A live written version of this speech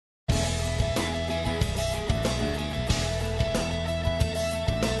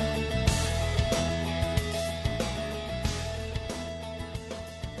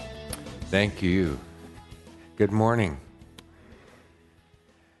Thank you. Good morning.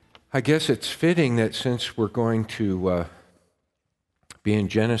 I guess it's fitting that since we're going to be in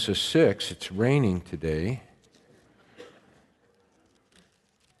Genesis 6, it's raining today.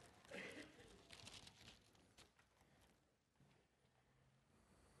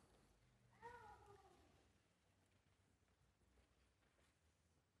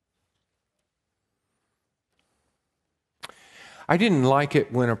 I didn't like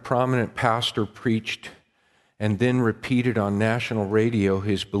it when a prominent pastor preached and then repeated on national radio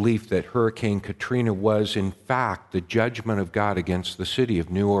his belief that Hurricane Katrina was, in fact, the judgment of God against the city of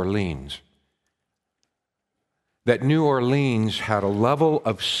New Orleans. That New Orleans had a level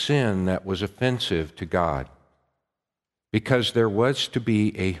of sin that was offensive to God because there was to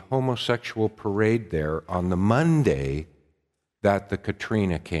be a homosexual parade there on the Monday that the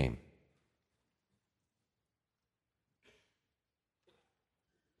Katrina came.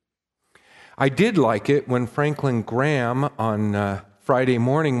 I did like it when Franklin Graham on Friday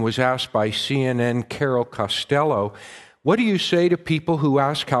morning was asked by CNN Carol Costello, "What do you say to people who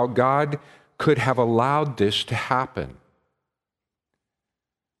ask how God could have allowed this to happen?"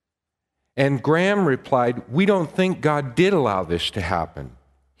 And Graham replied, "We don't think God did allow this to happen.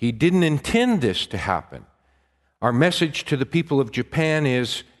 He didn't intend this to happen. Our message to the people of Japan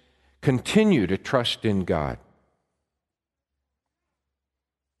is continue to trust in God."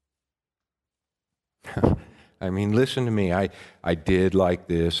 I mean, listen to me. I did like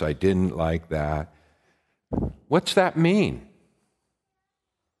this. I didn't like that. What's that mean?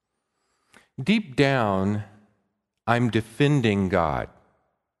 Deep down, I'm defending God.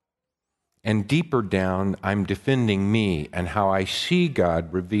 And deeper down, I'm defending me and how I see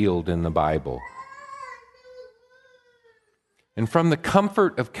God revealed in the Bible. And from the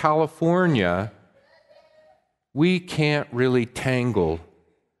comfort of California, we can't really tangle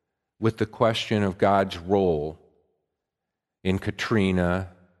with the question of God's role in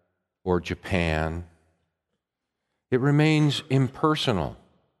Katrina or Japan. It remains impersonal,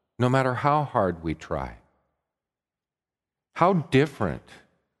 no matter how hard we try. How different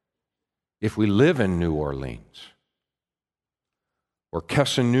if we live in New Orleans or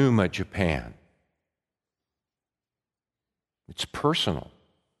Kesennuma, Japan. It's personal.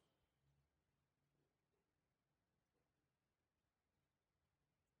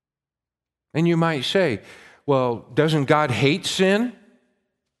 And you might say, well, doesn't God hate sin?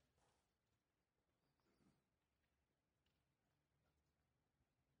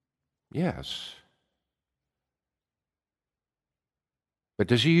 Yes. But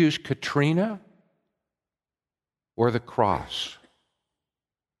does he use Katrina or the cross?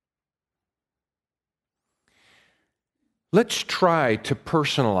 Let's try to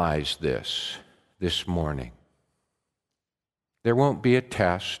personalize this morning. There won't be a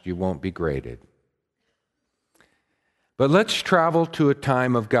test. You won't be graded. But let's travel to a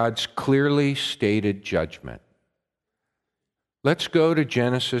time of God's clearly stated judgment. Let's go to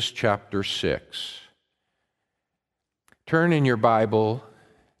Genesis chapter 6. Turn in your Bible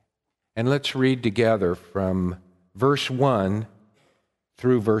and let's read together from verse 1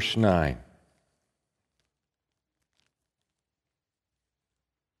 through verse 9.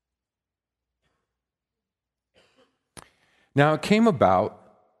 Now it came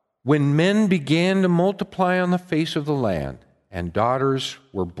about when men began to multiply on the face of the land, and daughters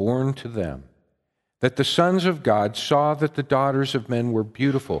were born to them, that the sons of God saw that the daughters of men were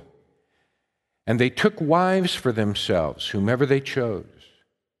beautiful, and they took wives for themselves, whomever they chose.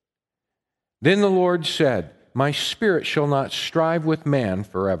 Then the Lord said, "My spirit shall not strive with man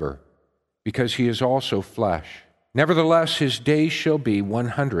forever, because he is also flesh. Nevertheless, his days shall be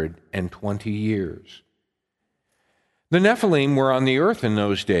 120 years. The Nephilim were on the earth in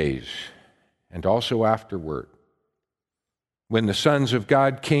those days, and also afterward, when the sons of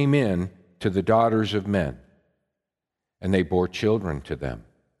God came in to the daughters of men, and they bore children to them.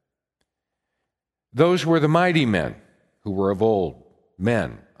 Those were the mighty men who were of old,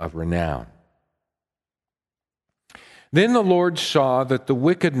 men of renown. Then the Lord saw that the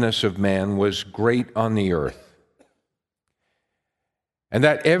wickedness of man was great on the earth, and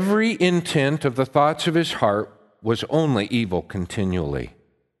that every intent of the thoughts of his heart was only evil continually.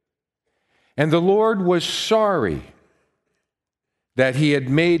 And the Lord was sorry that he had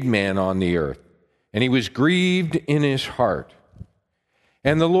made man on the earth, and he was grieved in his heart.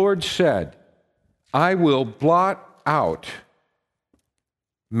 And the Lord said, I will blot out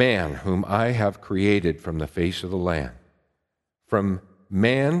man whom I have created from the face of the land, from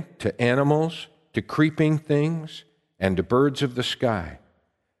man to animals to creeping things and to birds of the sky,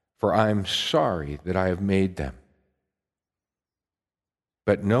 for I am sorry that I have made them.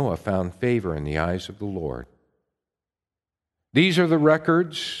 but Noah found favor in the eyes of the Lord. These are the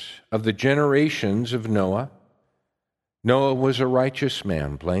records of the generations of Noah. Noah was a righteous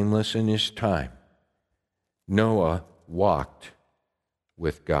man, blameless in his time. Noah walked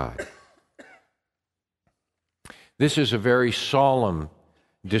with God. This is a very solemn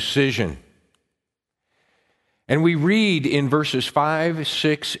decision. And we read in verses 5,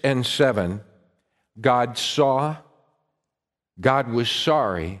 6, and 7, God saw, God was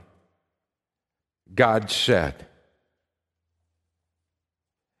sorry, God said.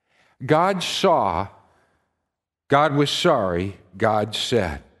 God saw, God was sorry, God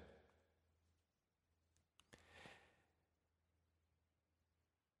said.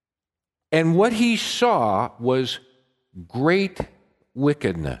 And what he saw was great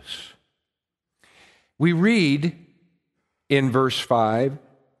wickedness. We read in verse 5,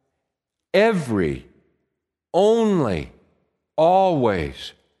 every, only,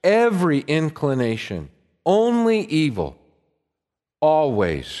 always, every inclination, only evil,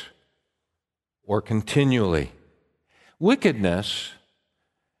 always, or continually. Wickedness,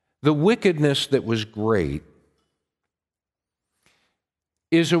 the wickedness that was great,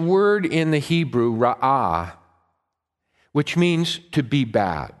 is a word in the Hebrew, ra'ah, which means to be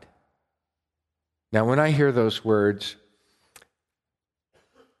bad. Now, when I hear those words,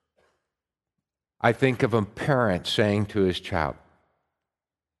 I think of a parent saying to his child,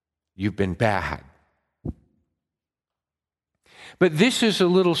 "You've been bad." But this is a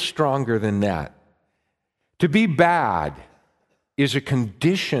little stronger than that. To be bad is a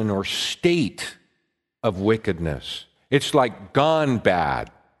condition or state of wickedness. It's like gone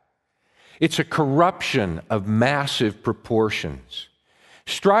bad. It's a corruption of massive proportions.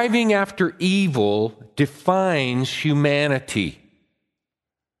 Striving after evil defines humanity.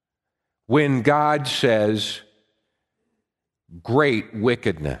 When God says, great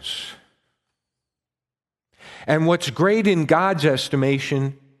wickedness. And what's great in God's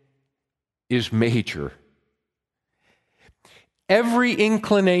estimation is major. Every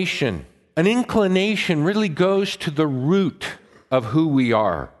inclination, an inclination really goes to the root of who we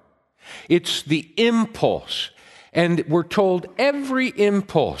are. It's the impulse. And we're told every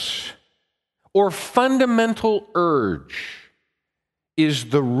impulse or fundamental urge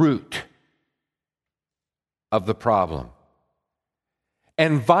is the root of the problem.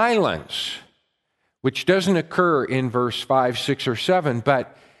 And violence, which doesn't occur in verse 5, 6, or 7,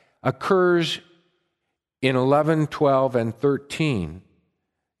 but occurs in 11, 12, and 13,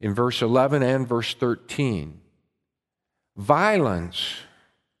 in verse 11 and verse 13. Violence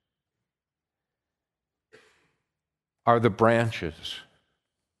are the branches.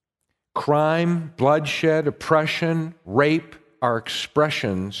 Crime, bloodshed, oppression, rape are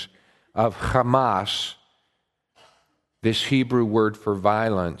expressions of Hamas, this Hebrew word for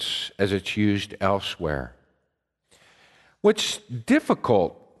violence as it's used elsewhere. What's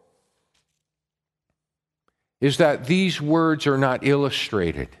difficult is that these words are not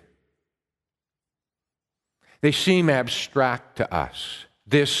illustrated. They seem abstract to us.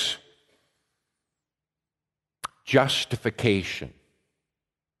 This justification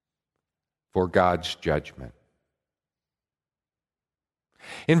for God's judgment.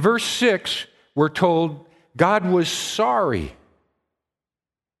 In verse 6, we're told God was sorry.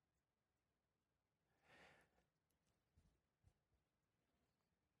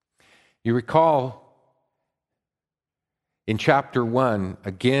 You recall in chapter 1,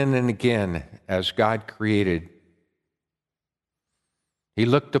 again and again, as God created, He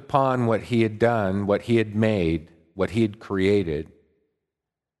looked upon what He had done, what He had made, what He had created,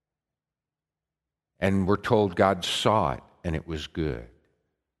 and we're told God saw it and it was good.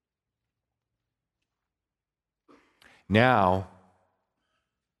 Now,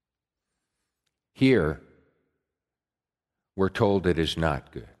 here, we're told it is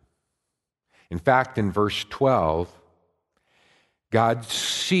not good. In fact, in verse 12, God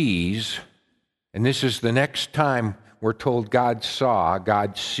sees, and this is the next time we're told God saw,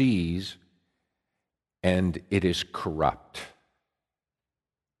 God sees, and it is corrupt.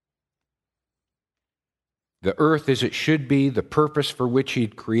 The earth as it should be, the purpose for which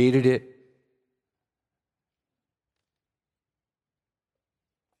He'd created it,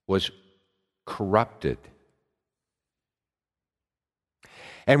 was corrupted.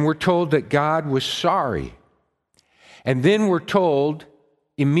 And we're told that God was sorry. And then we're told,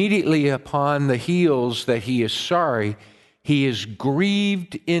 immediately upon the heels that He is sorry, He is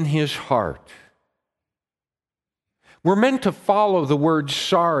grieved in His heart. We're meant to follow the word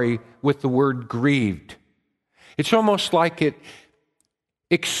sorry with the word grieved. It's almost like it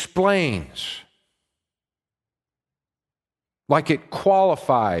explains. like it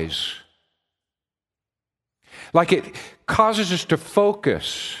qualifies, like it causes us to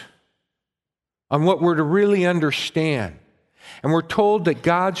focus on what we're to really understand. And we're told that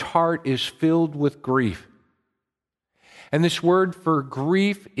God's heart is filled with grief. And this word for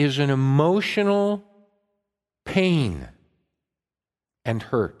grief is an emotional pain and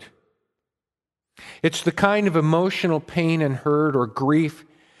hurt. It's the kind of emotional pain and hurt or grief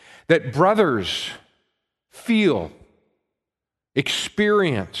that brothers feel,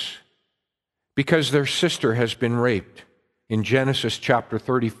 experience, because their sister has been raped in Genesis chapter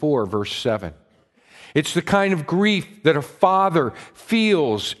 34, verse 7. It's the kind of grief that a father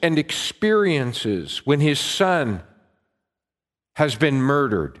feels and experiences when his son has been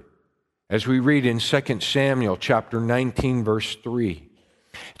murdered, as we read in 2 Samuel chapter 19, verse 3.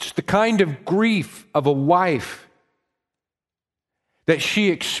 It's the kind of grief of a wife that she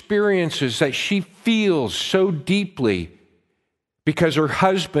experiences, that she feels so deeply because her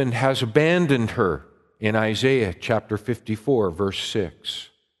husband has abandoned her in Isaiah chapter 54, verse 6.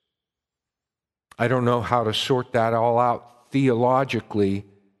 I don't know how to sort that all out theologically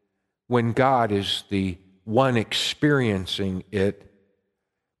when God is the one experiencing it,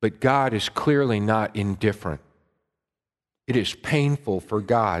 but God is clearly not indifferent. It is painful for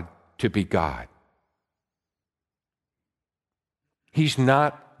God to be God. He's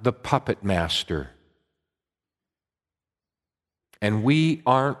not the puppet master. And we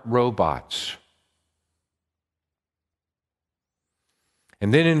aren't robots.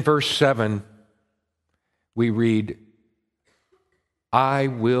 And then in verse 7, we read, I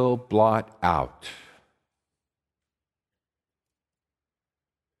will blot out.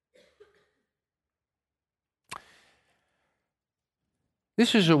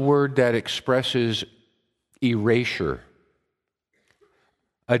 This is a word that expresses erasure,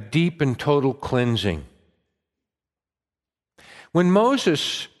 a deep and total cleansing. When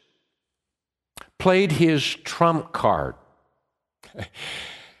Moses played his trump card,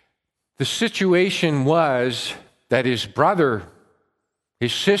 the situation was that his brother,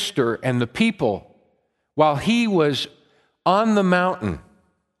 his sister, and the people, while he was on the mountain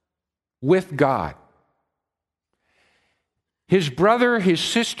with God, his brother, his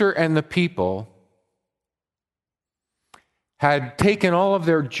sister, and the people had taken all of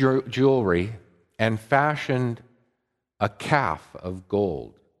their jewelry and fashioned a calf of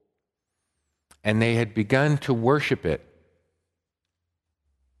gold. And they had begun to worship it.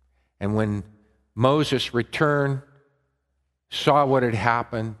 And when Moses returned, saw what had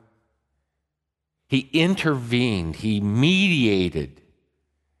happened, he intervened, he mediated.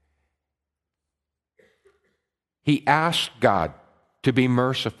 He asked God to be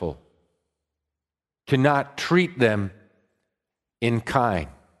merciful, to not treat them in kind.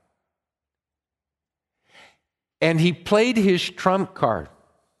 And he played his trump card.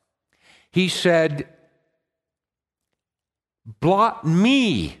 He said, blot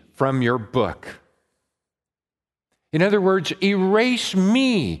me from your book. In other words, erase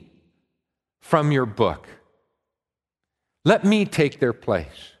me from your book. Let me take their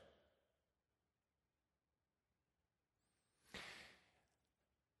place.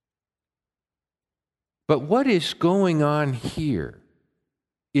 But what is going on here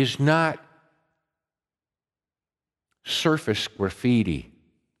is not surface graffiti.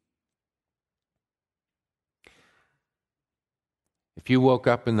 If you woke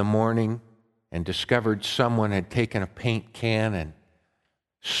up in the morning and discovered someone had taken a paint can and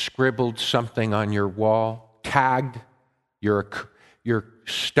scribbled something on your wall, tagged your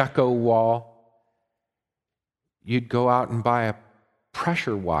stucco wall, you'd go out and buy a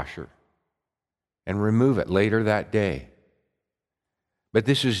pressure washer and remove it later that day. But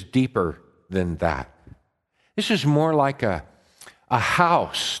this is deeper than that. This is more like a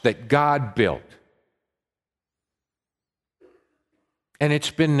house that God built. And it's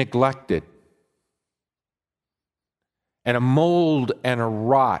been neglected. And a mold and a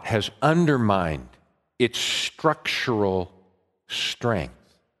rot has undermined its structural strength.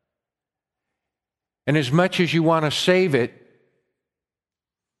 And as much as you want to save it,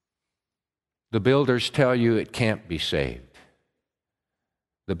 the builders tell you it can't be saved.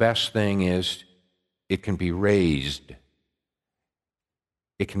 The best thing is it can be raised.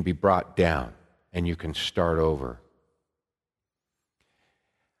 It can be brought down, and you can start over.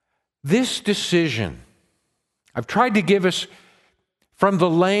 This decision, I've tried to give us from the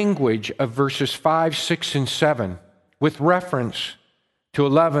language of verses 5, 6, and 7 with reference to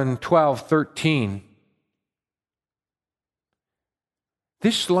 11, 12, 13.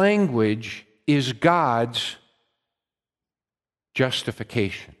 This language is God's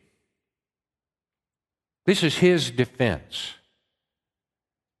justification. This is His defense.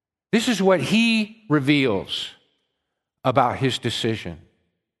 This is what he reveals about his decision.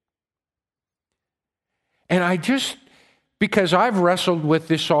 And because I've wrestled with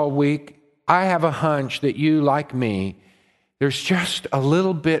this all week, I have a hunch that you, like me, there's just a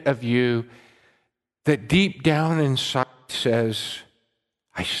little bit of you that deep down inside says,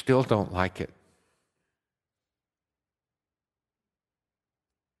 I still don't like it.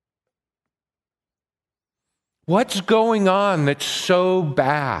 What's going on that's so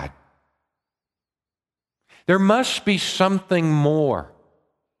bad? There must be something more.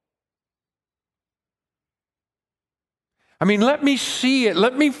 I mean, let me see it.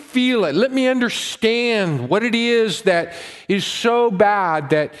 Let me feel it. Let me understand what it is that is so bad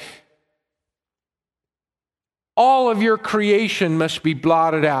that all of your creation must be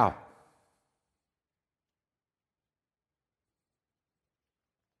blotted out.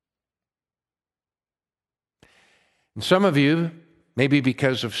 And some of you, maybe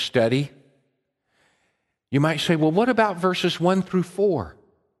because of study, you might say, well, what about verses 1 through 4?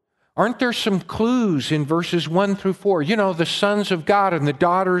 Aren't there some clues in verses 1 through 4? You know, the sons of God and the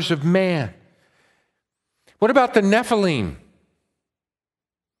daughters of man. What about the Nephilim?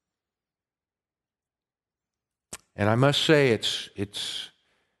 And I must say, it's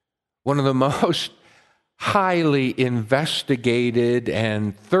one of the most highly investigated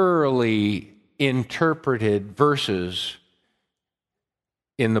and thoroughly interpreted verses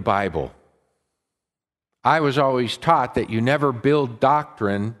in the Bible. I was always taught that you never build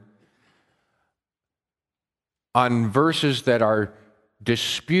doctrine on verses that are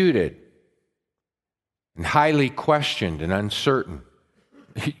disputed and highly questioned and uncertain.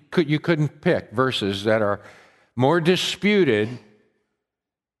 You couldn't pick verses that are more disputed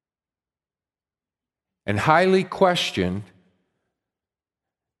and highly questioned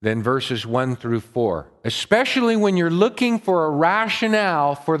than verses 1 through 4, especially when you're looking for a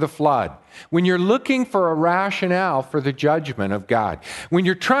rationale for the flood, when you're looking for a rationale for the judgment of God, when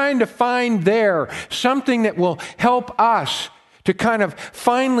you're trying to find there something that will help us to kind of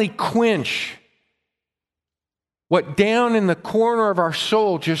finally quench what down in the corner of our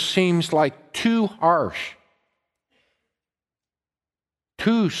soul just seems like too harsh,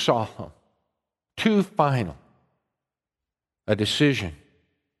 too solemn, too final a decision.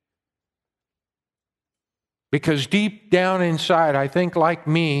 Because deep down inside, I think like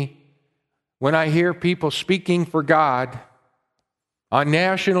me, when I hear people speaking for God on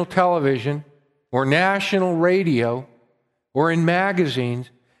national television or national radio or in magazines,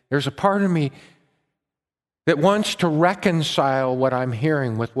 there's a part of me that wants to reconcile what I'm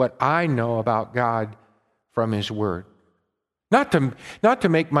hearing with what I know about God from His Word. Not to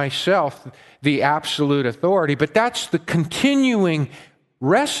make myself the absolute authority, but that's the continuing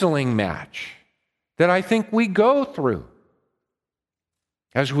wrestling match that I think we go through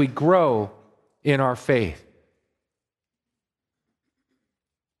as we grow in our faith.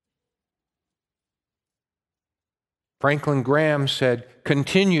 Franklin Graham said,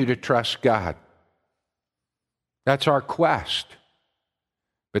 continue to trust God. That's our quest.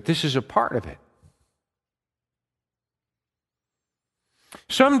 But this is a part of it.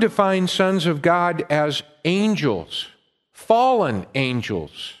 Some define sons of God as angels, fallen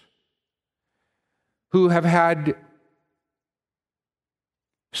angels, who have had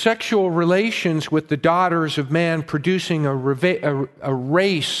sexual relations with the daughters of man, producing a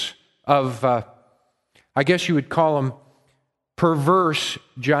race of, I guess you would call them perverse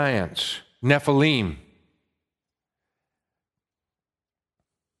giants, Nephilim.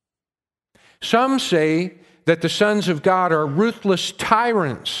 Some say that the sons of God are ruthless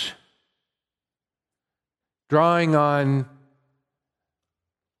tyrants, drawing on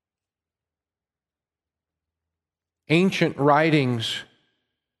ancient writings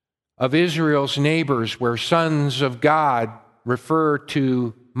of Israel's neighbors, where sons of God refer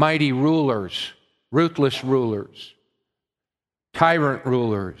to mighty rulers, ruthless rulers, tyrant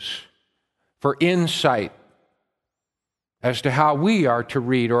rulers, for insight as to how we are to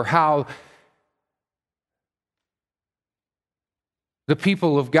read, or how the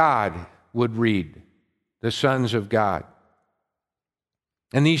people of God would read the sons of God.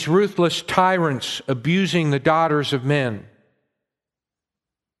 And these ruthless tyrants abusing the daughters of men.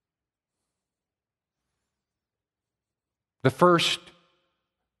 The first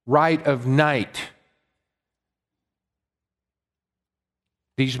right of night.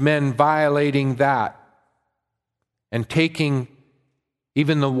 These men violating that and taking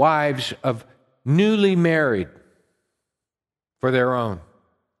even the wives of newly married for their own.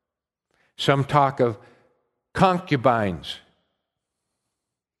 Some talk of concubines.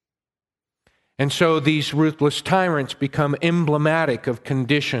 And so these ruthless tyrants become emblematic of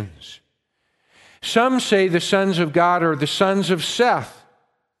conditions. Some say the sons of God are the sons of Seth,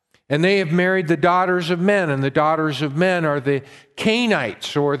 and they have married the daughters of men, and the daughters of men are the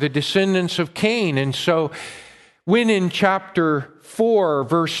Cainites or the descendants of Cain. And so when in chapter 4,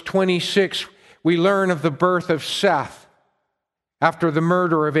 verse 26, we learn of the birth of Seth after the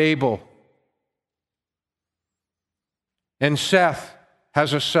murder of Abel, and Seth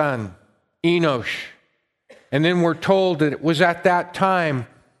has a son, Enosh. And then we're told that it was at that time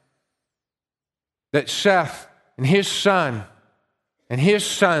that Seth and his son and his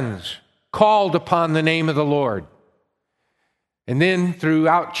sons called upon the name of the Lord. And then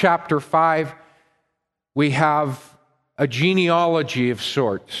throughout chapter 5, we have a genealogy of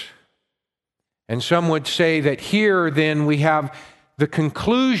sorts. And some would say that here then we have the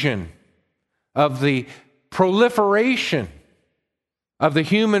conclusion of the proliferation of the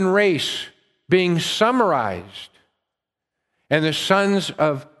human race being summarized. And the sons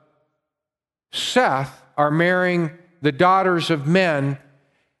of Seth are marrying the daughters of men,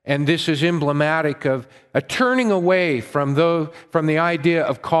 and this is emblematic of a turning away from the idea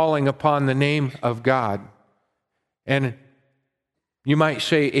of calling upon the name of God. And you might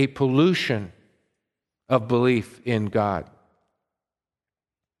say a pollution of belief in God.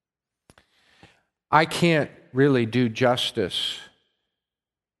 I can't really do justice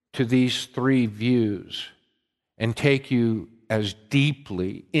to these three views and take you as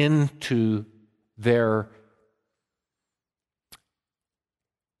deeply into their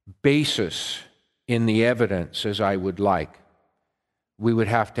basis in the evidence as I would like. We would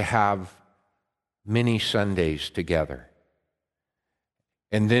have to have many Sundays together.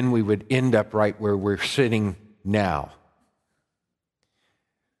 And then we would end up right where we're sitting now.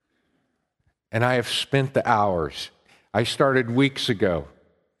 And I have spent the hours. I started weeks ago.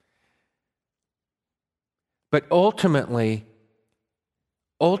 But ultimately,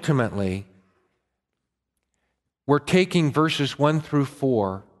 we're taking verses 1 through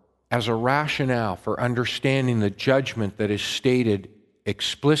 4 as a rationale for understanding the judgment that is stated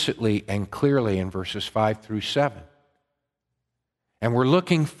explicitly and clearly in verses 5 through 7. And we're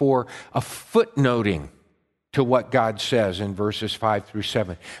looking for a footnoting to what God says in verses 5 through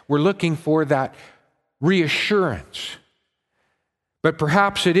 7. We're looking for that reassurance. But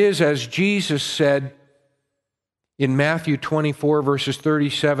perhaps it is as Jesus said in Matthew 24, verses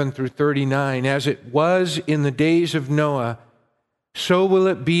 37 through 39, as it was in the days of Noah, so will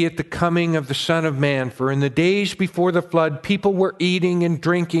it be at the coming of the Son of Man. For in the days before the flood, people were eating and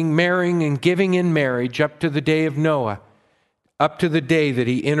drinking, marrying and giving in marriage up to the day of Noah, up to the day that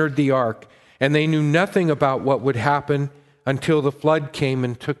he entered the ark. And they knew nothing about what would happen until the flood came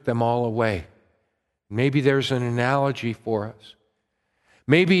and took them all away. Maybe there's an analogy for us.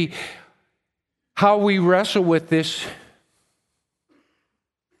 Maybe how we wrestle with this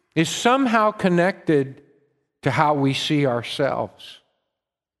is somehow connected to how we see ourselves.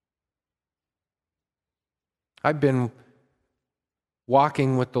 I've been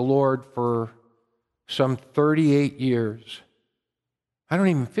walking with the Lord for some 38 years. I don't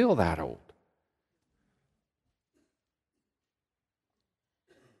even feel that old.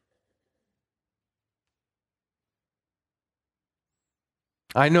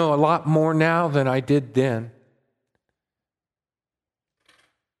 I know a lot more now than I did then.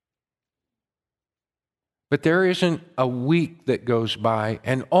 But there isn't a week that goes by,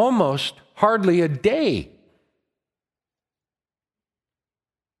 and almost hardly a day,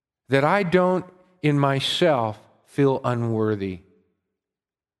 that I don't in myself feel unworthy.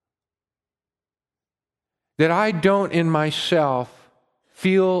 That I don't in myself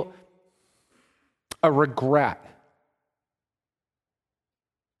feel a regret.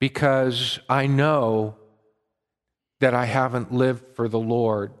 Because I know that I haven't lived for the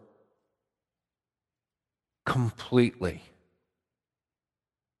Lord completely.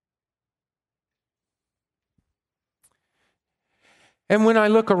 And when I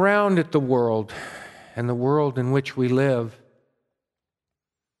look around at the world and the world in which we live,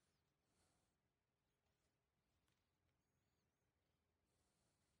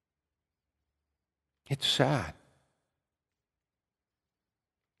 it's sad.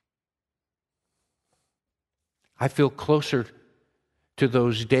 I feel closer to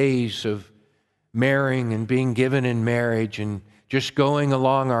those days of marrying and being given in marriage and just going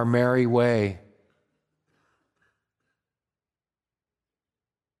along our merry way.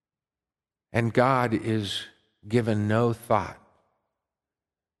 And God is given no thought.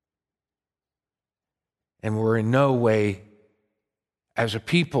 And we're in no way, as a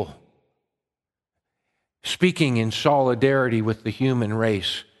people, speaking in solidarity with the human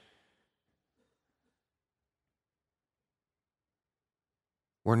race,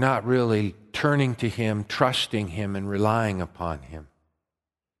 we're not really turning to Him, trusting Him, and relying upon Him.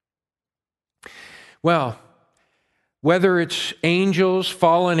 Well, whether it's angels,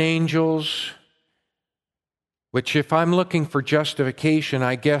 fallen angels, which if I'm looking for justification,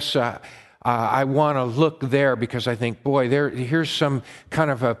 I guess I want to look there because I think, boy, here's some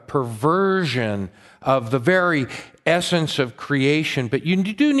kind of a perversion of the very essence of creation. But you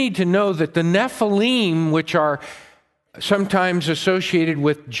do need to know that the Nephilim, which are sometimes associated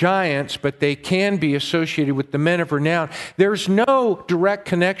with giants, but they can be associated with the men of renown, there's no direct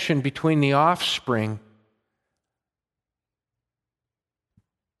connection between the offspring.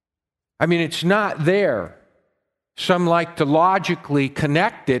 I mean, it's not there. Some like to logically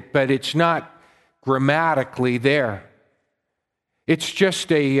connect it, but it's not grammatically there. It's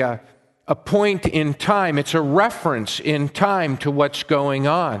just a point in time. It's a reference in time to what's going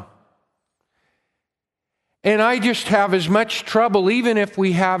on. And I just have as much trouble, even if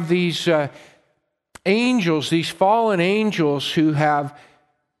we have these angels, these fallen angels who have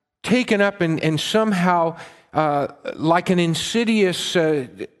taken up and somehow, like an insidious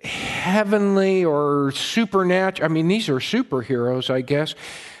heavenly or supernatural, I mean, these are superheroes, I guess,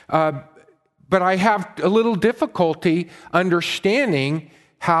 but I have a little difficulty understanding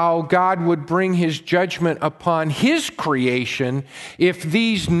how God would bring His judgment upon His creation if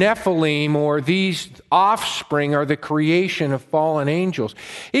these Nephilim or these offspring are the creation of fallen angels.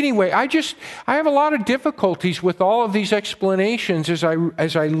 Anyway, I have a lot of difficulties with all of these explanations as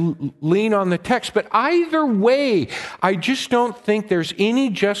I lean on the text. But either way, I just don't think there's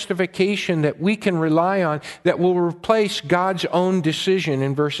any justification that we can rely on that will replace God's own decision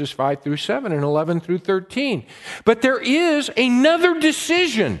in verses 5 through 7 and 11 through 13. But there is another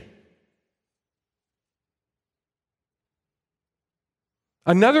decision.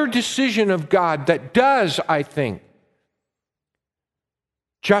 Another decision of God that does, I think,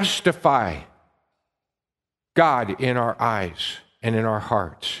 justify God in our eyes and in our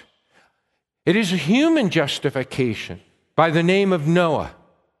hearts. It is a human justification by the name of Noah.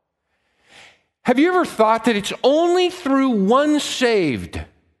 Have you ever thought that it's only through one saved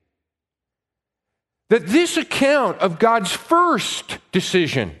that this account of God's first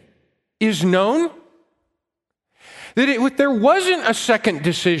decision is known? That there wasn't a second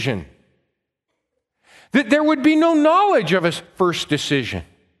decision. That there would be no knowledge of a first decision.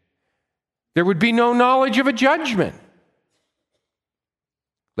 There would be no knowledge of a judgment.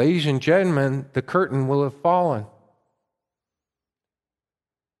 Ladies and gentlemen, the curtain will have fallen.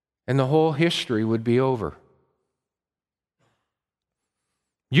 And the whole history would be over.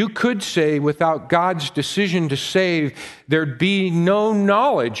 You could say without God's decision to save, there'd be no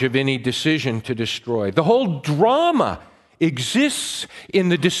knowledge of any decision to destroy. The whole drama exists in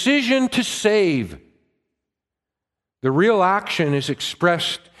the decision to save. The real action is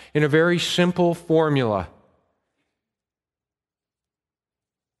expressed in a very simple formula.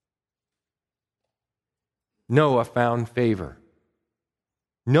 Noah found favor.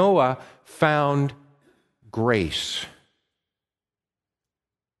 Noah found grace.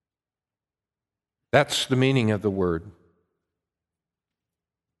 That's the meaning of the word.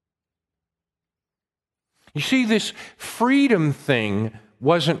 You see, this freedom thing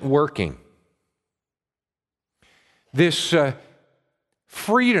wasn't working. This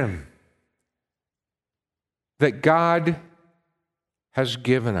freedom that God has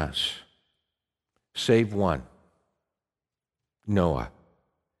given us, save one, Noah.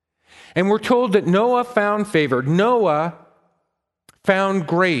 And we're told that Noah found favor. Noah found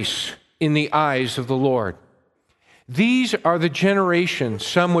grace in the eyes of the Lord. These are the generations.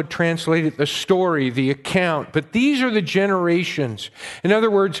 Some would translate it the story, the account, but these are the generations. In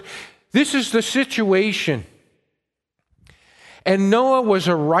other words, this is the situation. And Noah was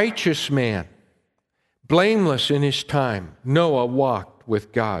a righteous man, blameless in his time. Noah walked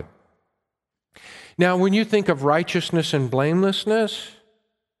with God. Now, when you think of righteousness and blamelessness,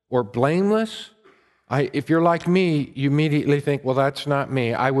 or blameless, if you're like me, you immediately think, well, that's not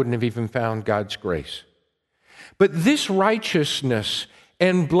me. I wouldn't have even found God's grace. But this righteousness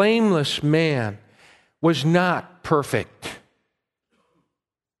and blameless man was not perfect.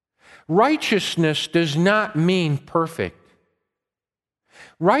 Righteousness does not mean perfect.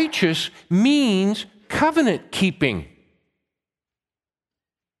 Righteous means covenant keeping.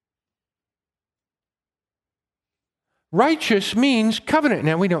 Righteous means covenant.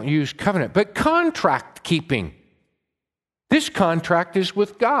 Now, we don't use covenant, but contract keeping. This contract is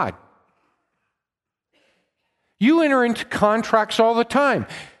with God. You enter into contracts all the time.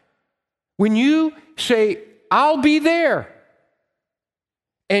 When you say, I'll be there,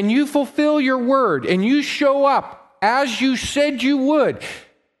 and you fulfill your word, and you show up as you said you would,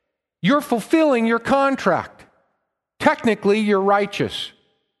 You're fulfilling your contract. Technically, you're righteous.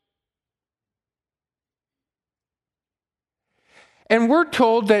 And we're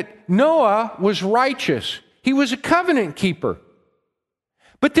told that Noah was righteous. He was a covenant keeper.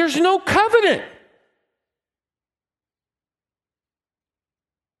 But there's no covenant.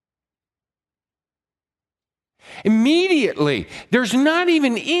 Immediately, there's not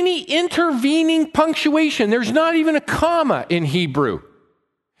even any intervening punctuation. There's not even a comma in Hebrew.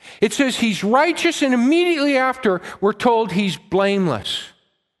 It says he's righteous, and immediately after, we're told he's blameless.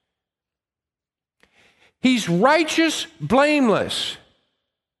 He's righteous, blameless.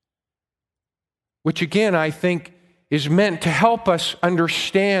 Which again, I think, is meant to help us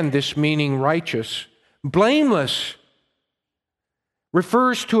understand this meaning righteous. Blameless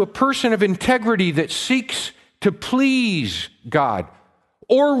refers to a person of integrity that seeks to please God,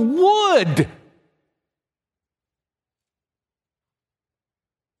 or would.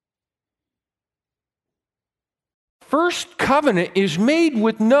 First covenant is made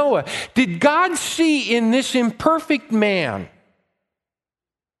with Noah. Did God see in this imperfect man?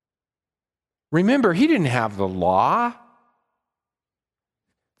 Remember, he didn't have the law.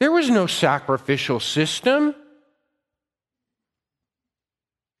 There was no sacrificial system.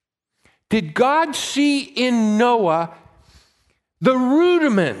 Did God see in Noah the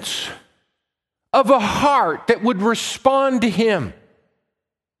rudiments of a heart that would respond to him?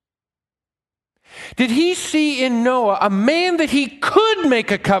 Did he see in Noah a man that he could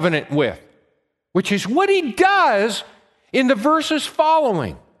make a covenant with? Which is what he does in the verses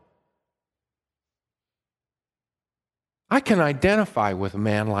following. I can identify with a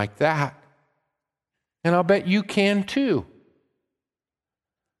man like that. And I'll bet you can too.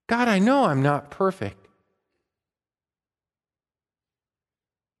 God, I know I'm not perfect.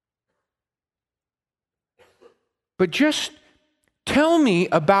 But just tell me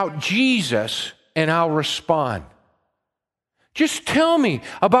about Jesus and I'll respond. Just tell me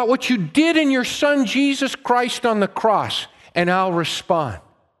about what you did in your Son Jesus Christ on the cross and I'll respond.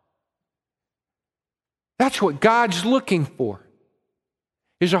 That's what God's looking for,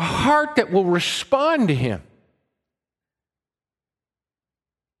 is a heart that will respond to Him.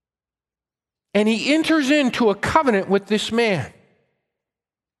 And He enters into a covenant with this man,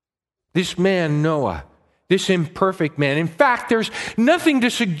 Noah, this imperfect man. In fact, there's nothing to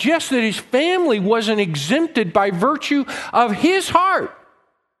suggest that his family wasn't exempted by virtue of his heart.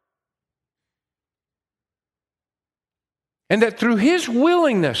 And that through his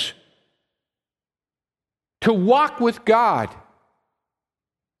willingness to walk with God,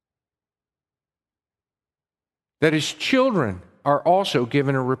 that his children are also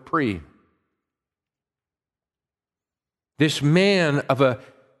given a reprieve. This man of a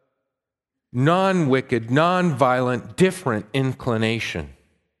non-wicked, non-violent, different inclination.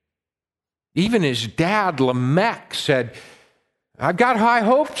 Even his dad, Lamech, said, I've got high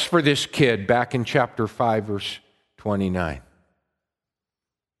hopes for this kid, back in chapter 5, verse 29.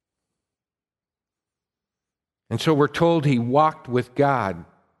 And so we're told he walked with God.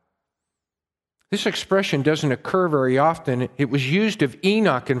 This expression doesn't occur very often. It was used of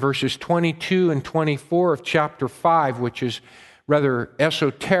Enoch in verses 22 and 24 of chapter 5, which is rather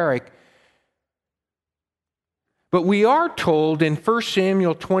esoteric. But we are told in 1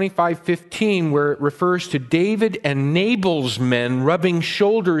 Samuel 25:15, where it refers to David and Nabal's men rubbing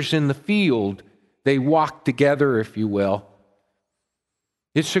shoulders in the field, they walked together, if you will.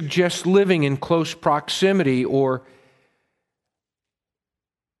 It suggests living in close proximity or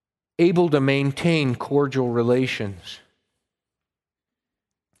able to maintain cordial relations.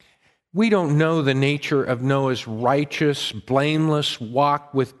 We don't know the nature of Noah's righteous, blameless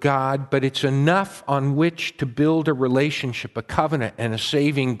walk with God, but it's enough on which to build a relationship, a covenant, and a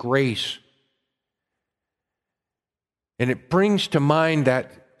saving grace. And it brings to mind that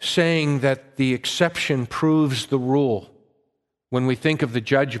saying that the exception proves the rule when we think of the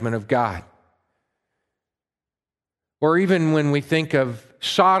judgment of God. Or even when we think of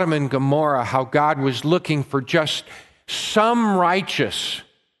Sodom and Gomorrah, how God was looking for just some righteous.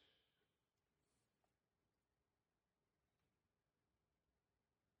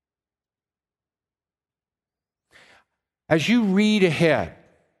 As you read ahead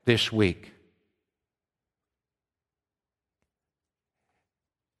this week,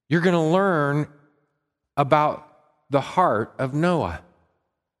 you're going to learn about the heart of Noah.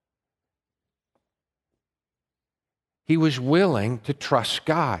 He was willing to trust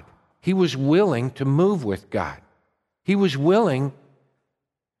God. He was willing to move with God. He was willing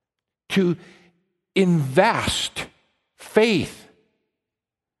to invest faith.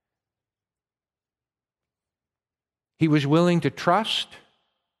 He was willing to trust,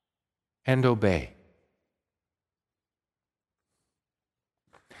 and obey.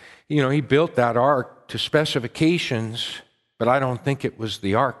 You know, he built that ark to specifications, but I don't think it was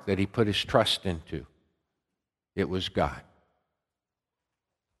the ark that he put his trust into. It was God.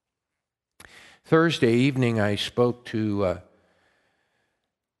 Thursday evening, I spoke to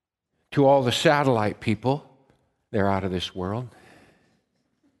all the satellite people. They're out of this world.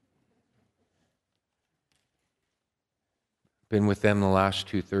 Been with them the last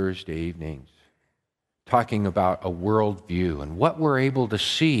 2 Thursday evenings, talking about a worldview and what we're able to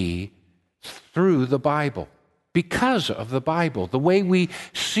see through the Bible, because of the Bible, the way we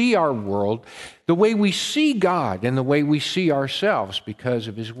see our world, the way we see God, and the way we see ourselves because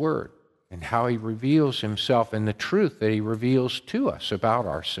of His Word, and how He reveals Himself and the truth that He reveals to us about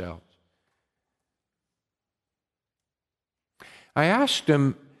ourselves. I asked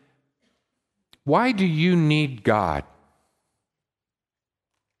him, why do you need God?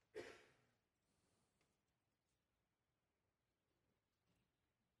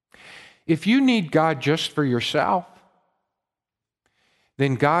 If you need God just for yourself,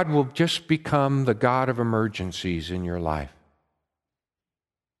 then God will just become the God of emergencies in your life.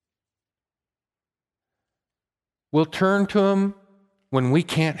 We'll turn to Him when we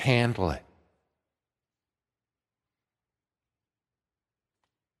can't handle it.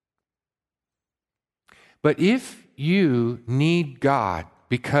 But if you need God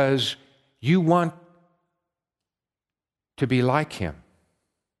because you want to be like Him,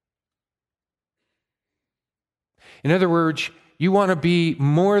 in other words, you want to be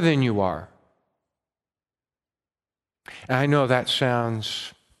more than you are. And I know that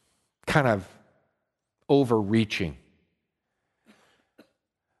sounds kind of overreaching.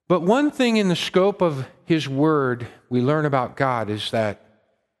 But one thing in the scope of His Word we learn about God is that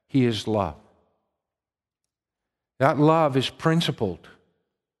He is love. That love is principled.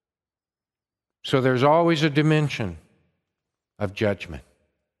 So there's always a dimension of judgment.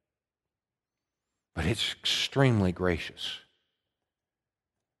 But it's extremely gracious.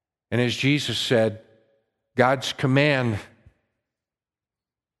 And as Jesus said, God's command,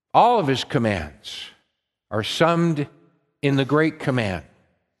 all of His commands, are summed in the great command,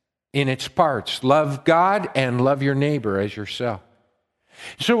 in its parts. Love God and love your neighbor as yourself.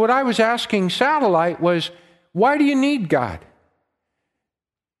 So what I was asking Satellite was, why do you need God?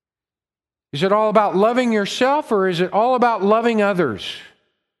 Is it all about loving yourself, or is it all about loving others?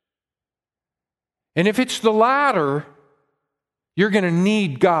 And if it's the latter, you're going to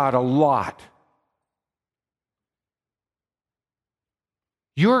need God a lot.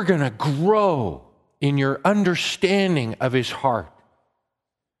 You're going to grow in your understanding of His heart.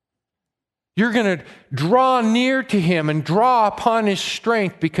 You're going to draw near to Him and draw upon His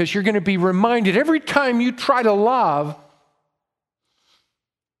strength, because you're going to be reminded every time you try to love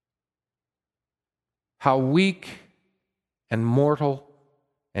how weak and mortal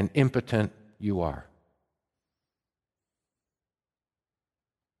and impotent you are.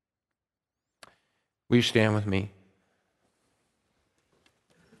 Will you stand with me?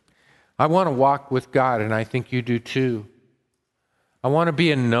 I want to walk with God, and I think you do too. I want to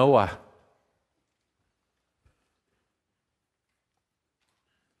be a Noah.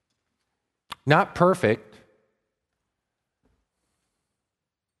 Not perfect,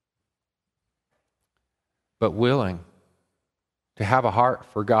 but willing to have a heart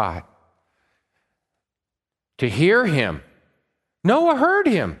for God, to hear Him. Noah heard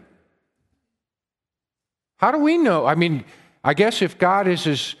Him. How do we know? I mean, I guess if God is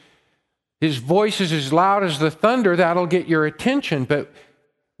His voice is as loud as the thunder, that'll get your attention. But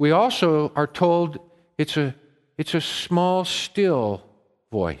we also are told it's a small, still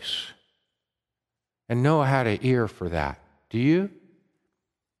voice. And Noah had an ear for that. Do you?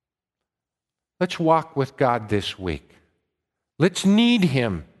 Let's walk with God this week. Let's need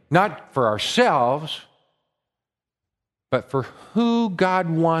Him, not for ourselves, but for who God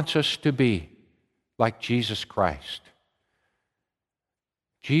wants us to be, like Jesus Christ.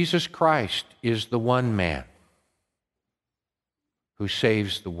 Jesus Christ is the one man who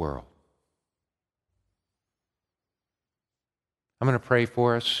saves the world. I'm going to pray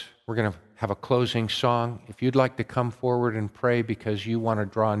for us. We're going to have a closing song. If you'd like to come forward and pray because you want to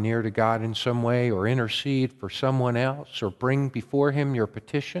draw near to God in some way, or intercede for someone else, or bring before Him your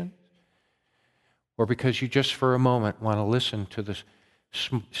petition, or because you just for a moment want to listen to the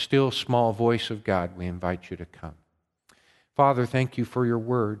still small voice of God, we invite you to come. Father, thank you for your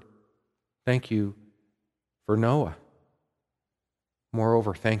word. Thank you for Noah.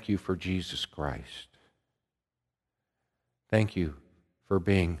 Moreover, thank you for Jesus Christ. Thank you for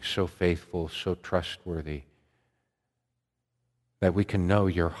being so faithful, so trustworthy, that we can know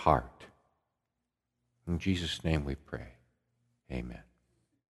your heart In Jesus' name we pray. Amen.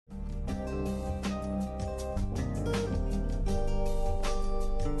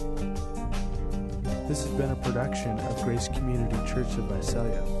 This has been a production of Grace Community Church of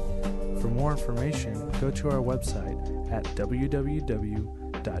Visalia. For more information, go to our website at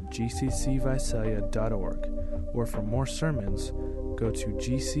www.gccvisalia.org, or for more sermons, go to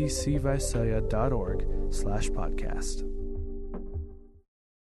gccvisalia.org/podcast.